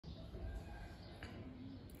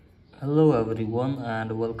Hello everyone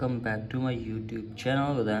and welcome back to my YouTube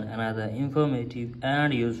channel with another informative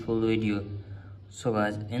and useful video. So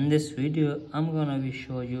guys, in this video I'm gonna be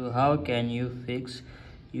show you how can you fix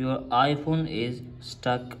your iPhone is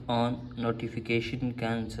stuck on notification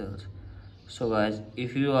cancels. So guys,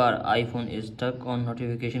 if your iPhone is stuck on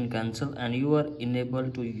notification cancel and you are unable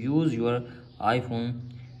to use your iPhone,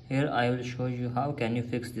 here I will show you how can you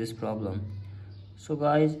fix this problem. So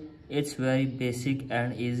guys, it's very basic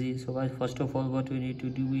and easy. So guys, first of all, what we need to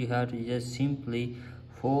do, we have to just simply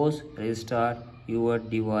force restart your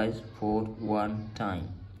device for one time.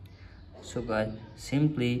 So guys,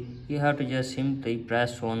 simply you have to just simply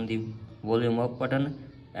press on the volume up button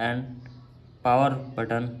and power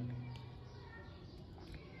button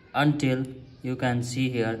until you can see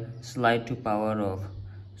here slide to power off.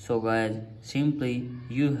 So guys, simply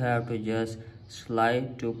you have to just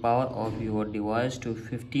slide to power off your device to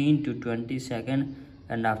 15 to 20 seconds,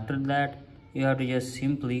 and after that you have to just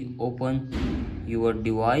simply open your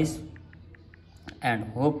device and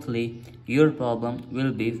hopefully your problem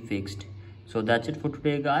will be fixed. So that's it for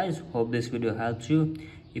today guys. Hope this video helps you.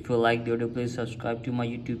 If you like the video, please subscribe to my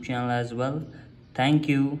YouTube channel as well. Thank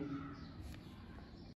you.